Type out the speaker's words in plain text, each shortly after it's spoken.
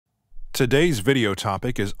Today's video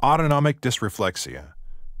topic is autonomic dysreflexia.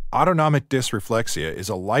 Autonomic dysreflexia is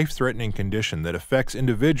a life-threatening condition that affects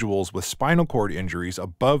individuals with spinal cord injuries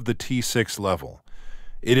above the T6 level.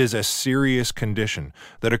 It is a serious condition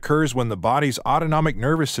that occurs when the body's autonomic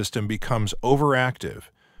nervous system becomes overactive.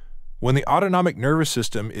 When the autonomic nervous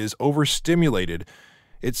system is overstimulated,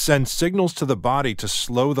 it sends signals to the body to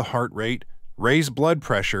slow the heart rate, raise blood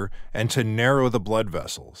pressure, and to narrow the blood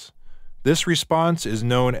vessels. This response is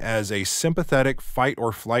known as a sympathetic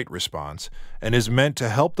fight-or-flight response and is meant to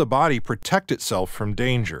help the body protect itself from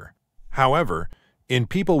danger. However, in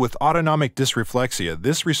people with autonomic dysreflexia,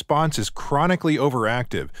 this response is chronically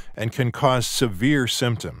overactive and can cause severe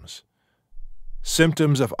symptoms.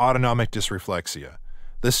 Symptoms of autonomic dysreflexia.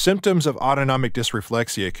 The symptoms of autonomic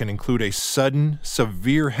dysreflexia can include a sudden,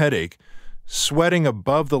 severe headache, sweating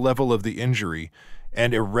above the level of the injury,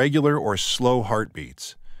 and irregular or slow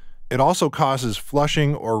heartbeats. It also causes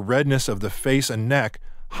flushing or redness of the face and neck,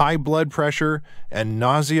 high blood pressure, and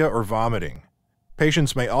nausea or vomiting.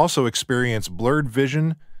 Patients may also experience blurred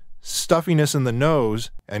vision, stuffiness in the nose,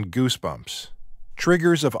 and goosebumps.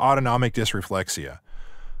 Triggers of autonomic dysreflexia.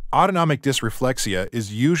 Autonomic dysreflexia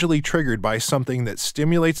is usually triggered by something that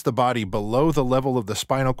stimulates the body below the level of the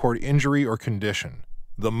spinal cord injury or condition.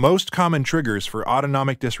 The most common triggers for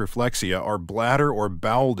autonomic dysreflexia are bladder or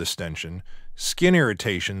bowel distension, skin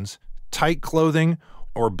irritations, tight clothing,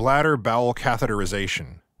 or bladder-bowel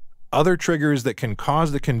catheterization. Other triggers that can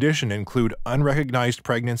cause the condition include unrecognized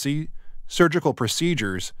pregnancy, surgical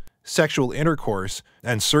procedures, sexual intercourse,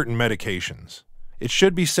 and certain medications. It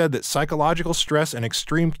should be said that psychological stress and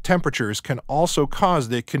extreme temperatures can also cause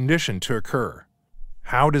the condition to occur.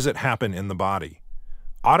 How does it happen in the body?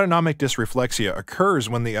 Autonomic dysreflexia occurs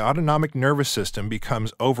when the autonomic nervous system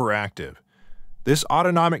becomes overactive. This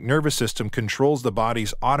autonomic nervous system controls the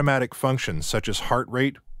body's automatic functions such as heart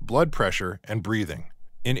rate, blood pressure, and breathing.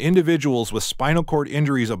 In individuals with spinal cord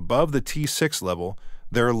injuries above the T6 level,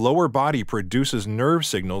 their lower body produces nerve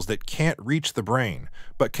signals that can't reach the brain,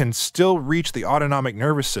 but can still reach the autonomic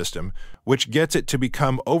nervous system, which gets it to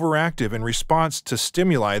become overactive in response to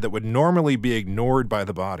stimuli that would normally be ignored by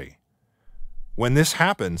the body. When this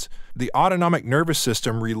happens, the autonomic nervous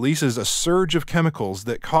system releases a surge of chemicals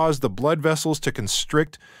that cause the blood vessels to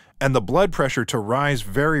constrict and the blood pressure to rise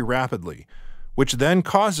very rapidly, which then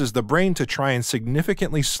causes the brain to try and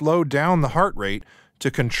significantly slow down the heart rate to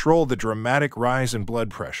control the dramatic rise in blood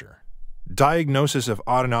pressure. Diagnosis of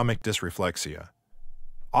autonomic dysreflexia.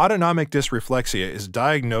 Autonomic dysreflexia is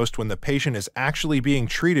diagnosed when the patient is actually being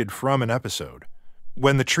treated from an episode.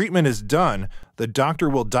 When the treatment is done, the doctor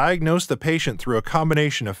will diagnose the patient through a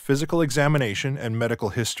combination of physical examination and medical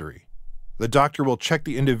history. The doctor will check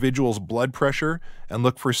the individual's blood pressure and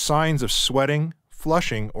look for signs of sweating,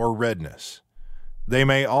 flushing, or redness. They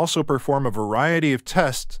may also perform a variety of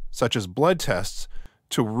tests, such as blood tests,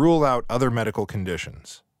 to rule out other medical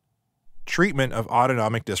conditions. Treatment of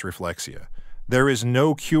autonomic dysreflexia. There is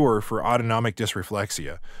no cure for autonomic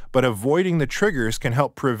dysreflexia, but avoiding the triggers can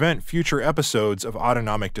help prevent future episodes of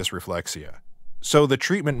autonomic dysreflexia. So the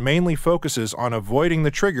treatment mainly focuses on avoiding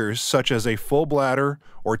the triggers such as a full bladder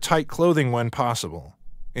or tight clothing when possible.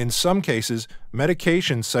 In some cases,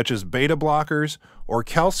 medications such as beta blockers or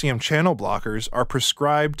calcium channel blockers are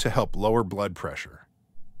prescribed to help lower blood pressure.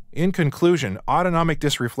 In conclusion, autonomic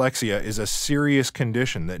dysreflexia is a serious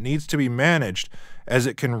condition that needs to be managed as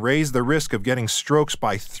it can raise the risk of getting strokes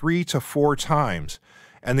by 3 to 4 times,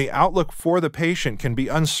 and the outlook for the patient can be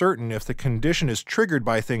uncertain if the condition is triggered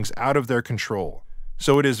by things out of their control.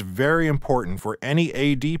 So it is very important for any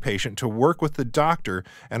AD patient to work with the doctor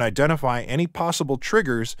and identify any possible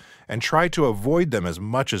triggers and try to avoid them as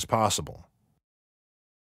much as possible.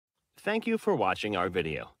 Thank you for watching our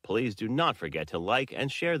video. Please do not forget to like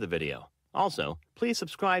and share the video. Also, please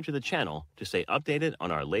subscribe to the channel to stay updated on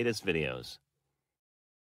our latest videos.